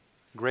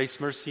Grace,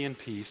 mercy, and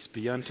peace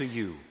be unto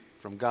you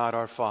from God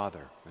our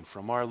Father and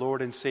from our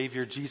Lord and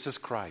Savior Jesus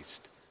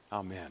Christ.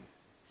 Amen.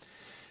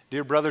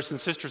 Dear brothers and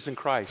sisters in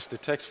Christ, the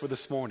text for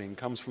this morning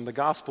comes from the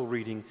gospel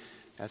reading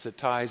as it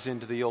ties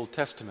into the Old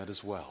Testament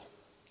as well.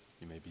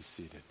 You may be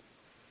seated.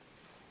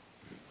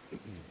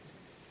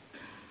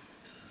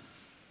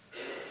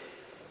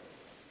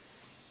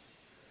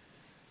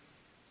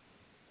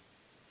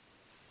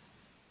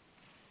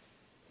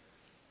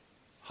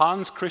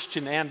 Hans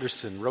Christian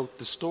Andersen wrote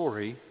the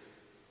story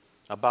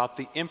about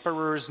the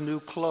emperor's new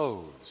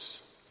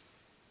clothes.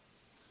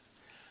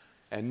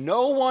 And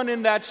no one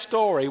in that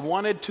story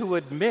wanted to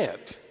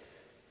admit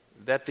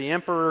that the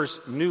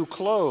emperor's new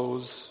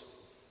clothes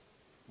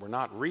were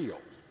not real.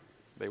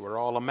 They were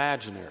all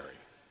imaginary.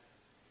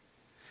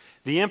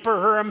 The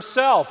emperor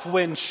himself,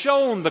 when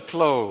shown the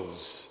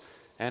clothes,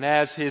 and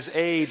as his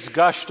aides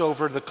gushed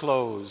over the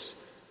clothes,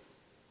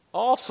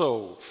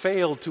 also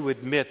failed to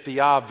admit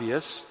the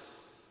obvious,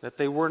 that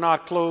they were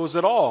not clothes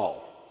at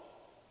all.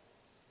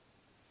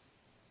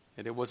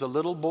 And it was a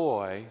little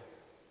boy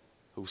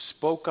who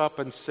spoke up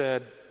and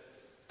said,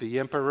 "The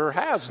emperor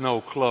has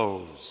no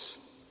clothes."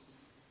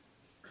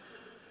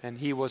 And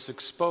he was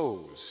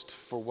exposed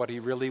for what he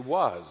really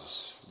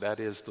was, that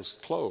is, the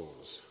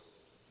clothes.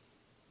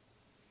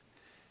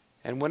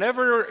 And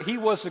whenever he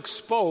was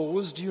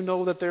exposed, you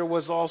know that there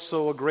was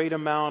also a great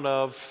amount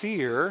of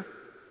fear,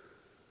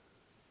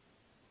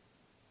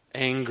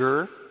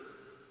 anger,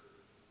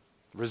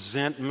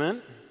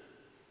 resentment,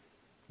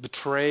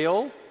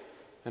 betrayal,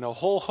 and a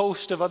whole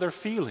host of other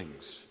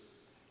feelings,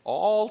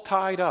 all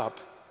tied up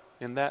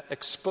in that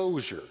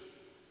exposure.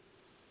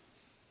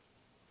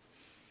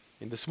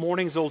 In this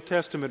morning's Old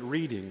Testament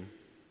reading,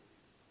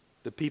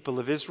 the people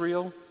of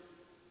Israel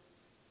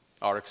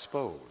are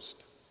exposed.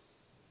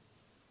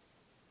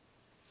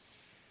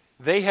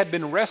 They had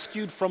been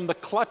rescued from the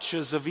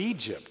clutches of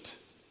Egypt,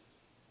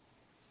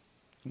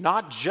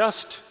 not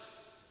just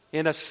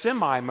in a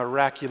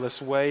semi-miraculous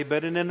way,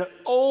 but in an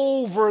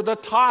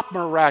over-the-top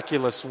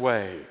miraculous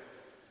way,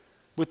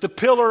 with the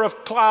pillar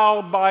of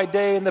cloud by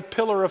day and the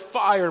pillar of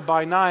fire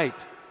by night,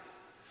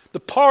 the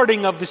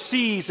parting of the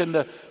seas and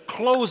the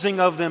closing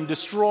of them,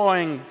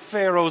 destroying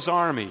Pharaoh's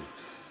army,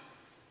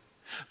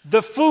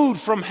 the food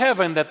from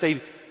heaven that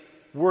they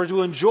were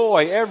to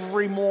enjoy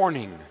every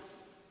morning,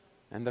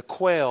 and the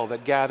quail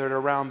that gathered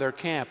around their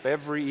camp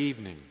every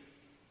evening.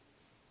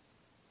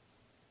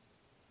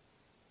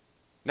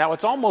 Now,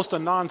 it's almost a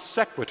non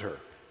sequitur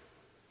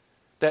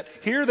that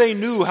here they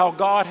knew how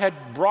God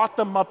had brought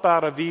them up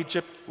out of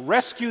Egypt,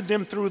 rescued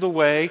them through the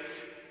way,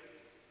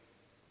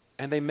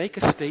 and they make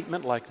a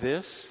statement like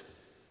this: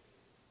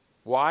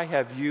 "Why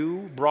have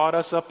you brought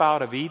us up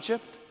out of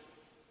Egypt?"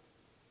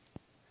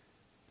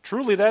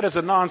 Truly, that is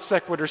a non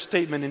sequitur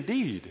statement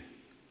indeed.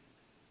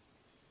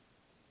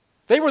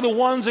 They were the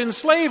ones in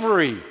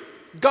slavery.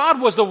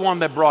 God was the one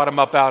that brought them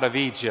up out of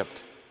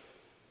Egypt.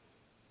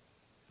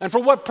 And for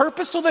what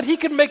purpose? So that he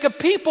could make a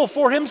people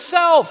for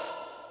himself.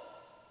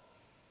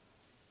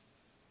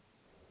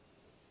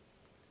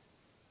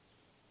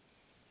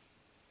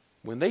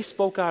 When they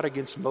spoke out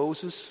against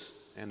Moses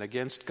and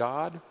against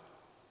God,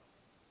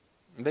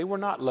 they were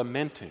not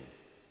lamenting.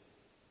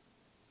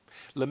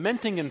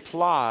 Lamenting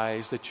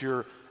implies that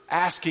you're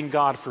asking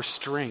God for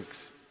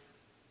strength.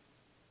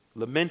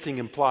 Lamenting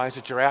implies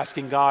that you're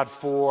asking God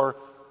for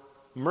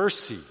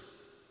mercy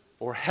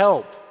or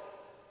help.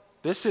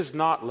 This is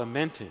not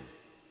lamenting.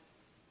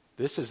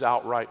 This is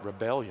outright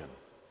rebellion.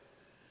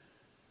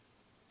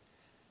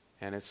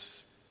 And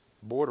it's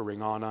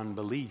bordering on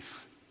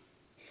unbelief.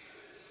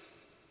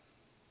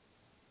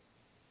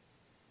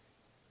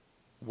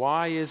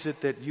 Why is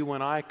it that you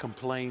and I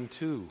complain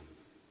too?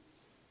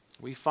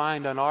 We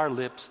find on our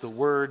lips the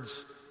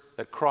words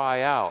that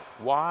cry out,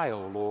 "Why,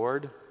 O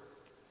Lord?"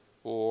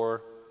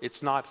 Or,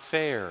 "It's not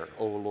fair,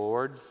 O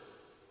Lord."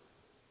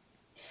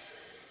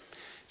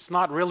 It's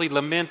not really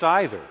lament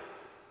either.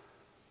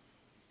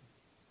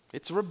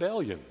 It's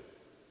rebellion.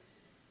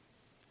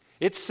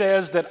 It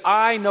says that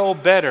I know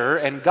better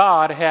and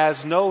God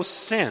has no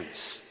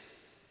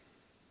sense.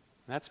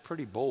 That's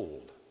pretty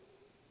bold.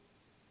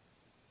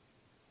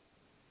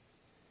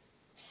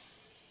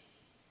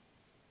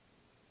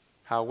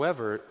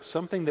 However,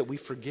 something that we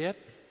forget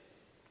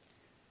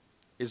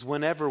is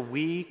whenever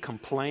we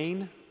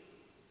complain,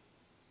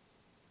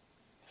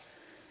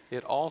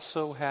 it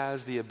also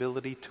has the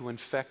ability to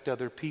infect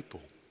other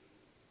people,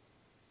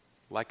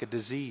 like a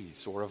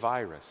disease or a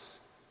virus.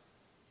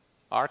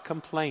 Our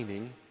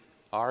complaining,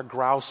 our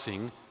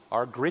grousing,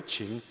 our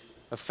gritching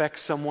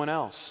affects someone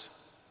else.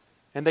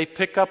 And they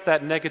pick up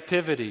that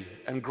negativity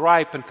and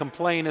gripe and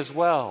complain as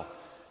well.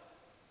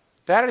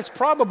 That is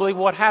probably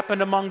what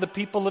happened among the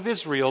people of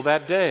Israel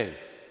that day.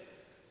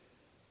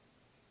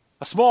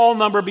 A small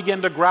number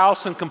began to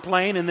grouse and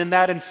complain, and then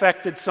that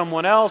infected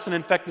someone else and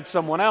infected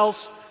someone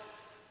else.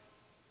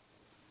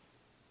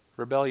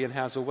 Rebellion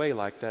has a way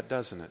like that,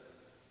 doesn't it?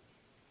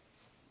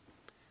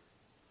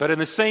 But in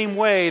the same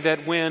way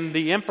that when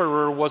the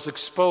emperor was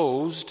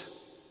exposed,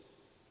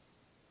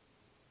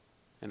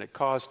 and it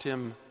caused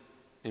him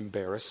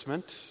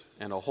embarrassment,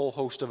 and a whole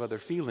host of other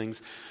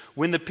feelings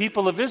when the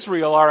people of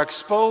Israel are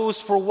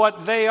exposed for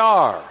what they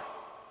are.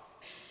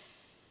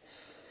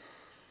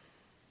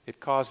 It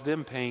caused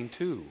them pain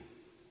too,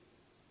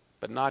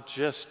 but not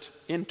just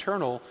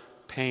internal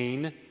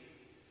pain.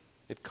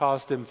 It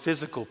caused them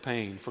physical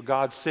pain, for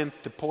God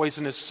sent the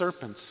poisonous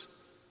serpents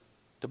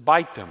to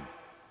bite them.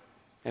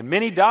 And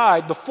many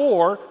died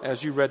before,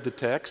 as you read the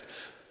text,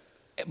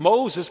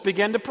 Moses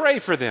began to pray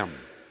for them.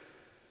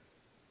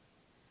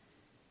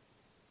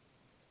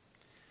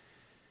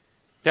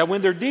 That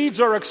when their deeds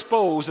are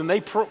exposed and they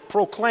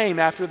proclaim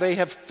after they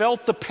have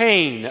felt the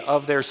pain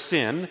of their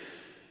sin,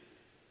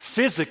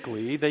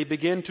 physically they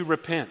begin to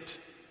repent.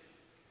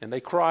 And they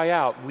cry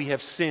out, "We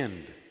have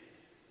sinned,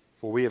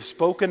 for we have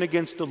spoken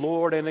against the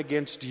Lord and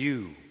against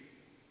you."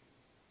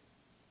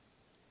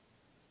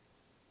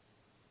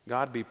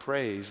 God be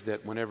praised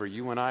that whenever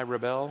you and I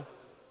rebel,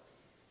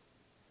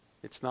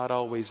 it's not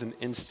always an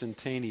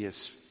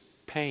instantaneous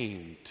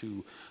pain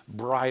to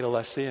bridle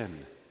us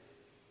in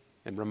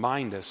and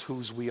remind us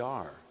whose we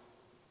are.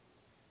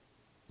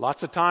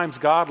 Lots of times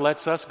God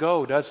lets us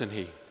go, doesn't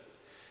He?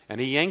 And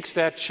He yanks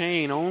that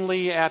chain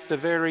only at the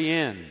very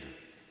end.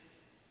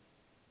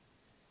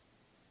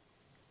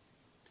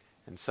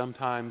 And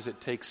sometimes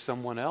it takes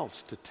someone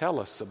else to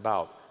tell us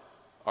about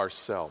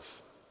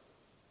ourselves.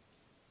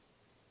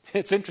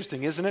 It's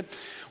interesting, isn't it?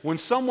 When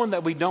someone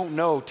that we don't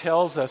know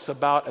tells us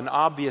about an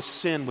obvious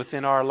sin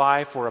within our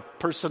life or a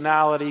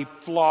personality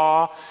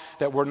flaw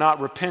that we're not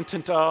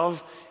repentant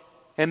of,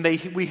 and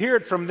we hear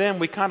it from them,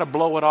 we kind of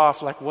blow it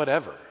off like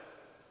whatever.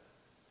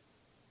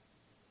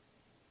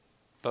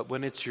 But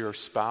when it's your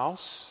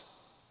spouse,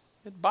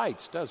 it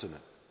bites, doesn't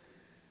it?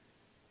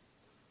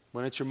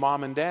 When it's your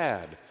mom and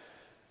dad,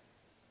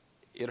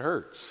 it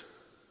hurts.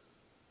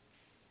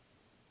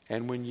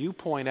 And when you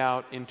point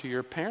out into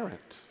your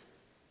parent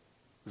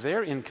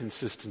their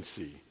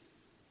inconsistency,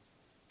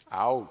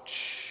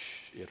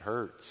 ouch, it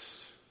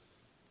hurts.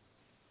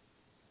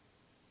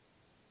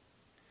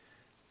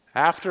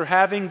 After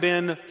having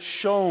been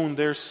shown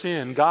their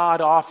sin,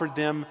 God offered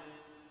them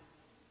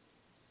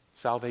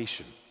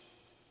salvation.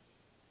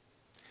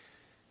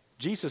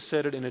 Jesus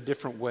said it in a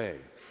different way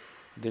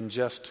than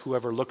just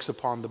whoever looks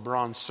upon the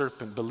bronze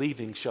serpent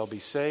believing shall be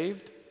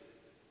saved.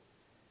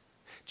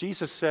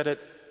 Jesus said it,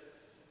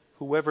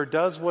 whoever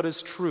does what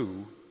is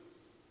true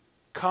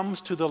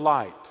comes to the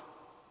light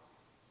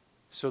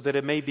so that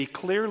it may be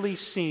clearly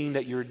seen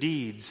that your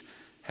deeds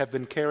have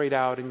been carried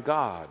out in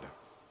God.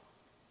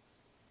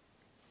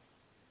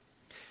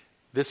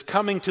 This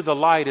coming to the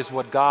light is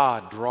what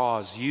God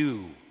draws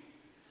you,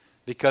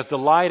 because the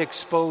light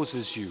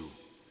exposes you,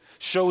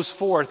 shows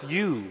forth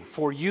you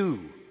for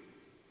you.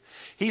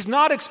 He's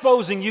not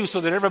exposing you so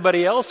that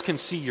everybody else can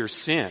see your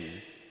sin.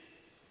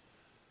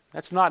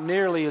 That's not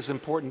nearly as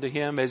important to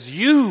Him as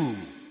you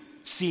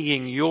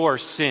seeing your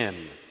sin.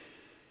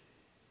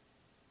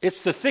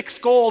 It's the thick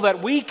skull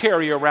that we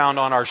carry around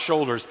on our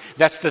shoulders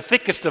that's the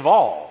thickest of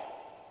all.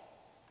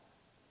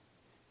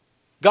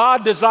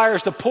 God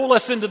desires to pull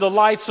us into the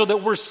light so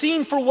that we're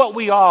seen for what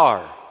we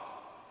are,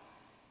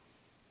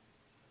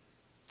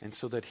 and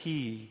so that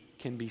He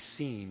can be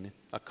seen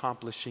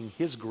accomplishing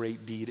His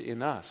great deed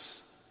in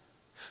us.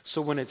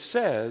 So when it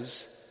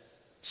says,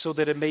 so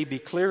that it may be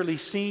clearly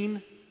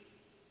seen,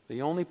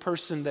 the only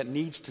person that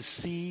needs to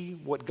see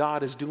what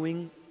God is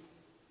doing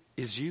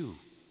is you.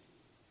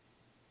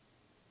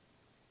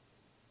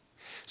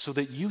 So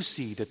that you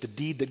see that the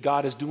deed that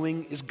God is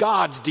doing is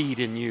God's deed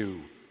in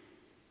you.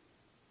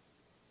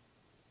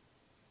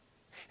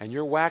 And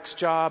your wax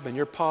job and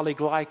your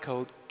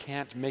polyglycoat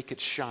can't make it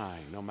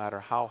shine, no matter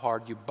how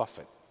hard you buff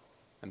it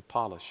and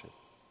polish it.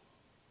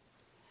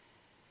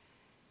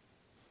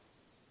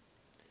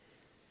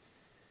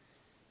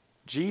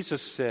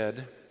 Jesus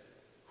said,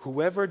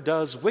 whoever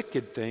does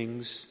wicked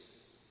things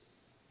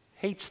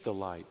hates the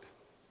light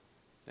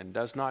and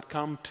does not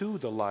come to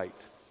the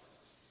light,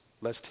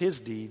 lest his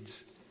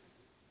deeds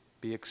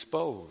be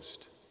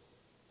exposed.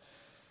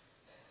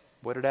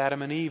 What did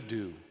Adam and Eve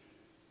do?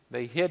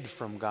 They hid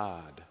from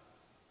God.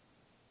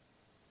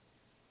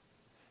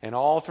 And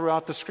all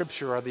throughout the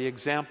Scripture are the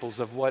examples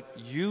of what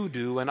you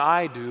do and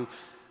I do,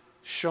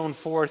 shown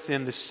forth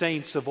in the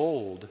saints of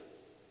old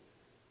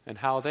and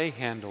how they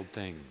handled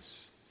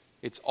things.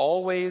 It's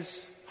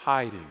always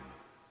hiding,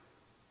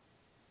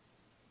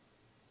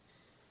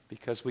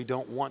 because we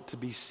don't want to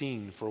be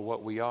seen for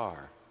what we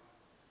are.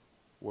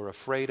 We're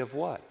afraid of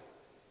what?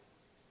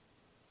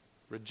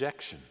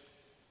 Rejection.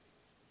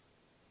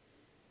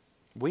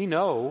 We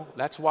know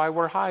that's why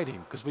we're hiding,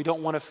 because we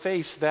don't want to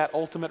face that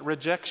ultimate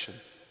rejection.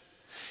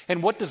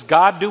 And what does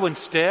God do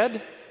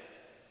instead?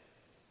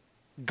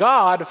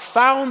 God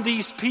found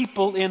these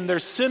people in their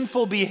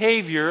sinful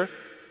behavior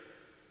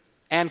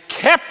and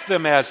kept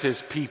them as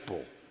His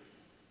people.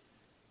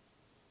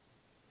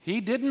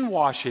 He didn't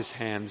wash His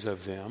hands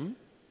of them.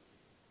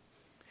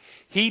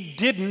 He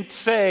didn't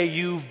say,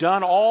 you've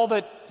done all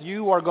that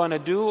you are going to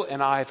do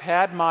and I've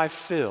had my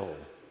fill.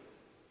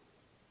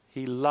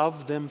 He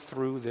loved them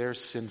through their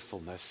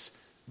sinfulness,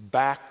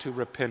 back to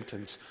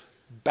repentance,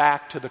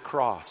 back to the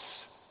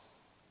cross.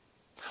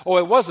 Oh,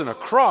 it wasn't a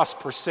cross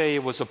per se,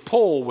 it was a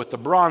pole with the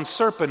bronze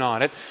serpent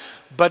on it,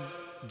 but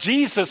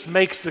Jesus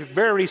makes the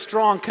very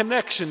strong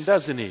connection,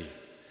 doesn't he?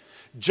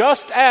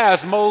 Just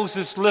as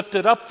Moses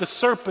lifted up the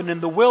serpent in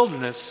the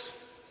wilderness,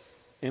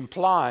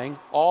 implying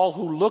all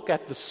who look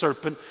at the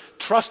serpent,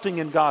 trusting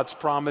in God's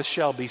promise,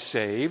 shall be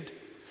saved,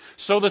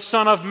 so the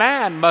Son of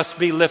Man must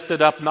be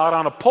lifted up, not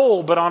on a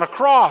pole, but on a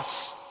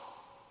cross,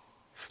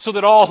 so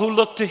that all who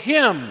look to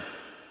him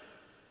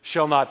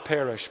shall not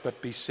perish,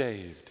 but be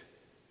saved.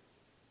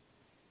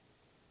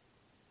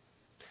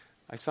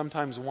 I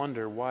sometimes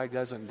wonder, why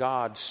doesn't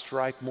God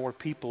strike more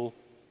people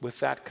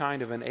with that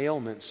kind of an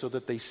ailment so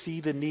that they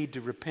see the need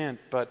to repent?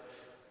 But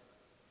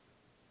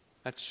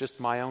that's just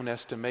my own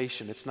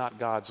estimation. It's not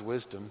God's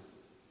wisdom.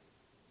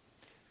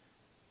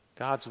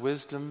 God's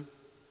wisdom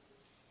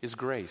is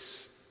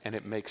grace, and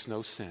it makes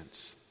no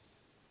sense.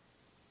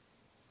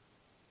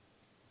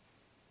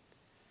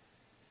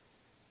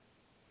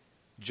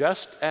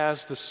 Just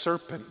as the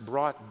serpent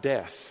brought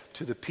death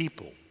to the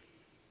people,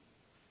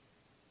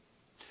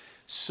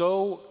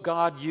 so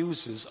God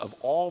uses, of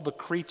all the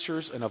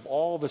creatures and of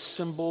all the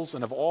symbols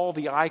and of all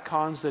the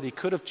icons that he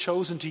could have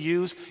chosen to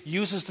use,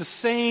 uses the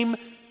same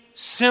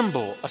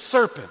symbol, a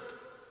serpent.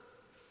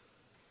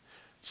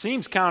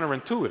 Seems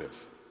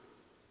counterintuitive.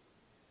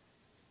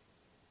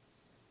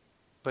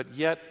 But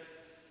yet,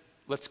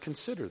 let's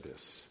consider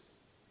this.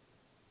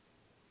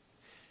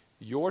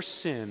 Your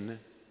sin,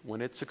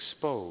 when it's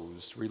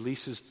exposed,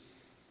 releases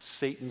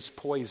Satan's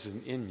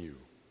poison in you.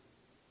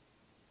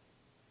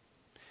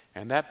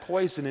 And that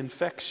poison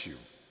infects you.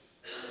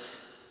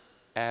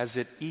 As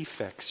it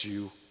effects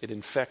you, it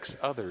infects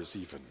others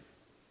even.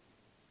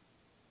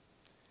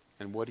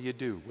 And what do you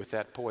do with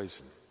that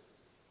poison?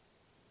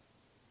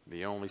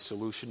 The only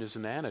solution is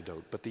an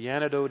antidote. But the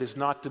antidote is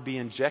not to be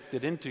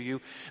injected into you.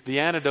 The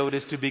antidote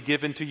is to be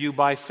given to you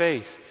by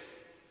faith.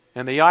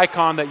 And the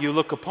icon that you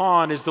look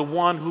upon is the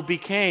one who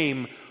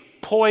became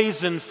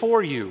poison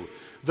for you,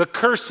 the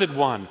cursed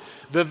one,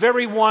 the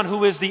very one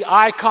who is the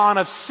icon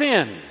of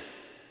sin.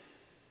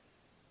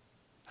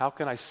 How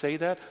can I say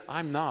that?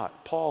 I'm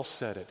not. Paul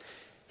said it.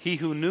 He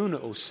who knew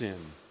no sin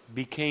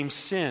became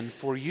sin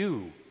for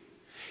you.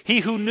 He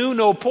who knew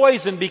no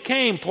poison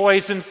became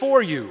poison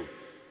for you.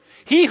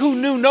 He who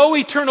knew no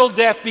eternal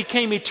death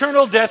became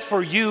eternal death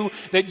for you,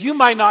 that you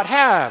might not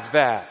have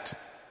that.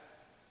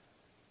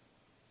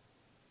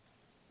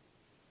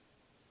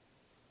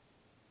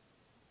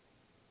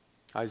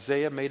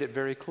 Isaiah made it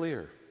very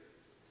clear.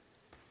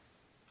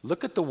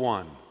 Look at the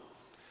one.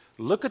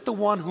 Look at the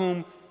one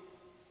whom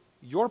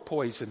your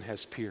poison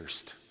has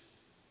pierced.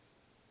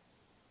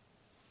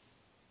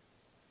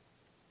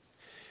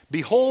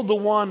 Behold the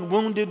one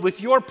wounded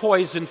with your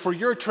poison for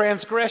your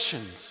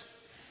transgressions.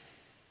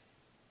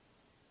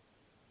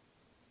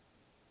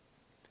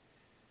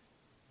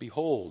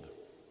 Behold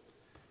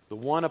the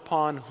one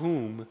upon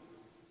whom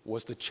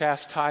was the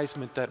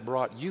chastisement that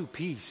brought you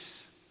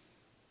peace.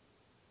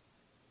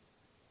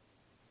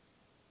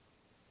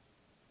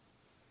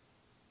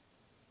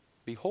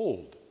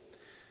 Behold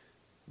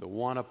the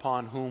one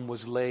upon whom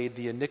was laid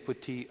the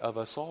iniquity of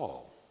us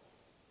all.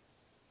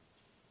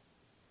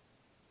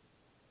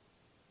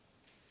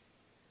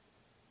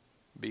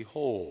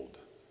 Behold,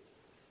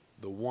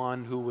 the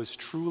one who was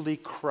truly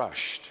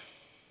crushed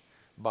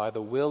by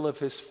the will of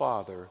his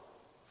Father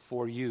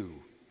for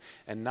you,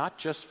 and not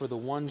just for the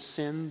one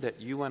sin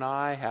that you and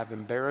I have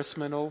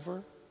embarrassment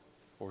over,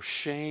 or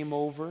shame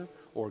over,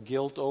 or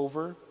guilt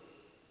over,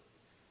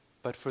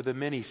 but for the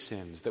many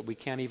sins that we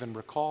can't even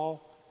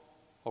recall,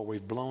 or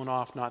we've blown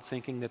off not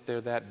thinking that they're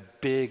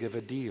that big of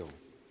a deal.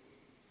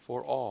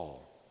 For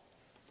all.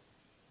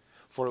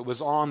 For it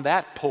was on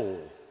that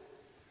pole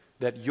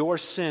that your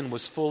sin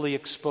was fully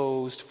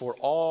exposed for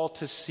all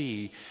to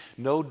see.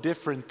 No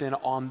different than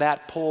on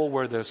that pole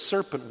where the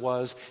serpent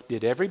was,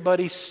 did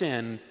everybody's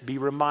sin be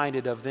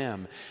reminded of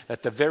them.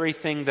 That the very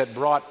thing that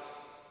brought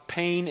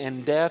pain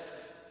and death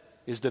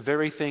is the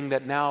very thing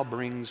that now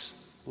brings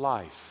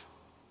life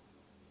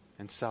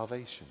and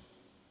salvation.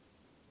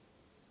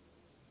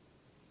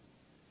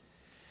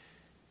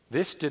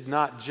 This did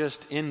not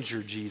just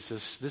injure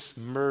Jesus, this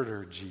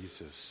murdered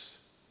Jesus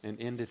and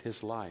ended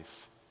his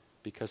life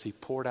because he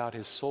poured out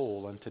his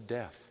soul unto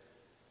death.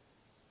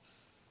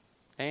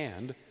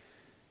 And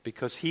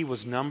because he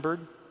was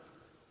numbered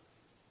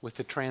with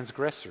the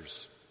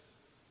transgressors,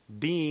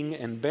 being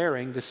and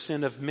bearing the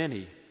sin of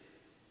many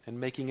and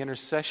making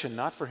intercession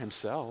not for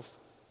himself,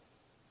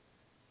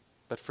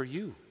 but for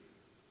you.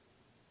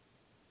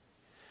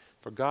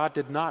 For God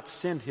did not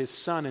send his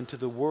Son into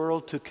the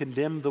world to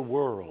condemn the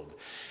world.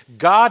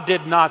 God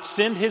did not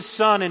send his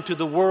Son into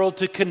the world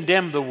to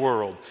condemn the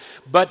world,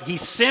 but he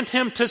sent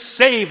him to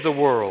save the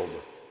world.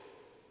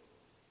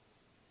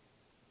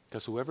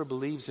 Because whoever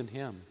believes in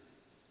him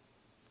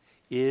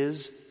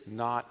is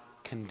not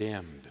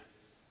condemned.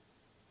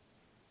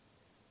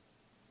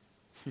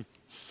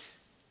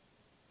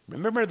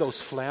 Remember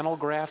those flannel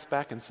graphs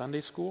back in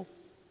Sunday school?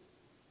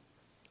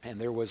 And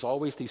there was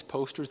always these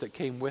posters that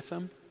came with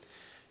them.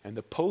 And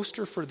the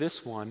poster for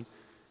this one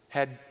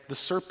had the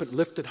serpent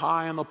lifted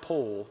high on a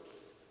pole.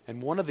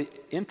 And one of the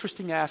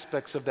interesting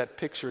aspects of that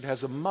picture, it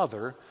has a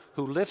mother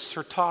who lifts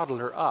her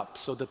toddler up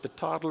so that the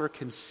toddler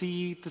can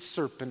see the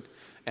serpent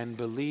and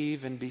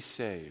believe and be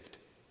saved.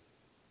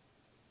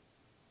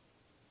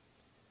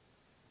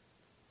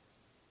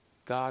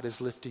 God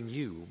is lifting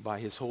you by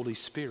His Holy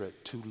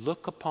Spirit to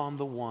look upon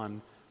the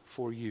one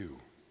for you,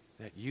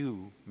 that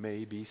you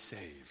may be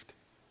saved.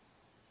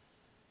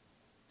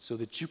 So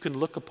that you can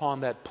look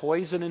upon that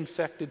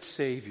poison-infected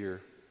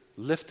Savior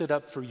lifted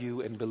up for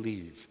you and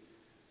believe.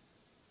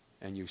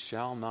 And you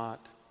shall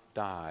not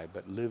die,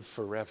 but live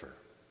forever,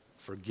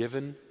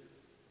 forgiven,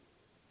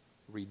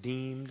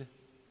 redeemed,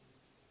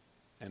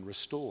 and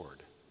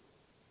restored.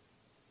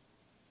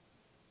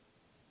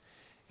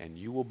 And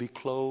you will be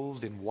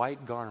clothed in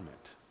white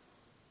garment,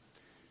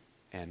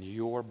 and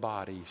your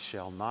body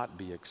shall not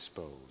be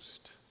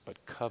exposed,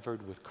 but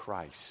covered with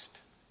Christ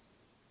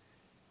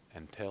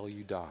until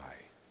you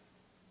die.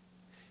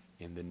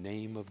 In the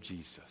name of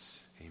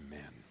Jesus,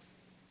 amen.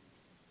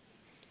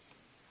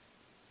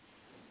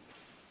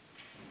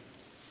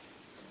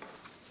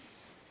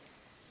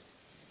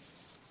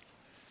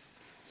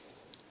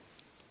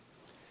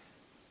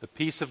 The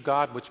peace of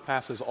God, which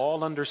passes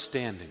all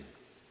understanding,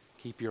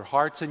 keep your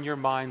hearts and your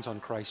minds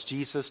on Christ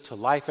Jesus to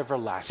life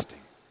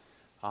everlasting.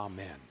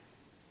 Amen.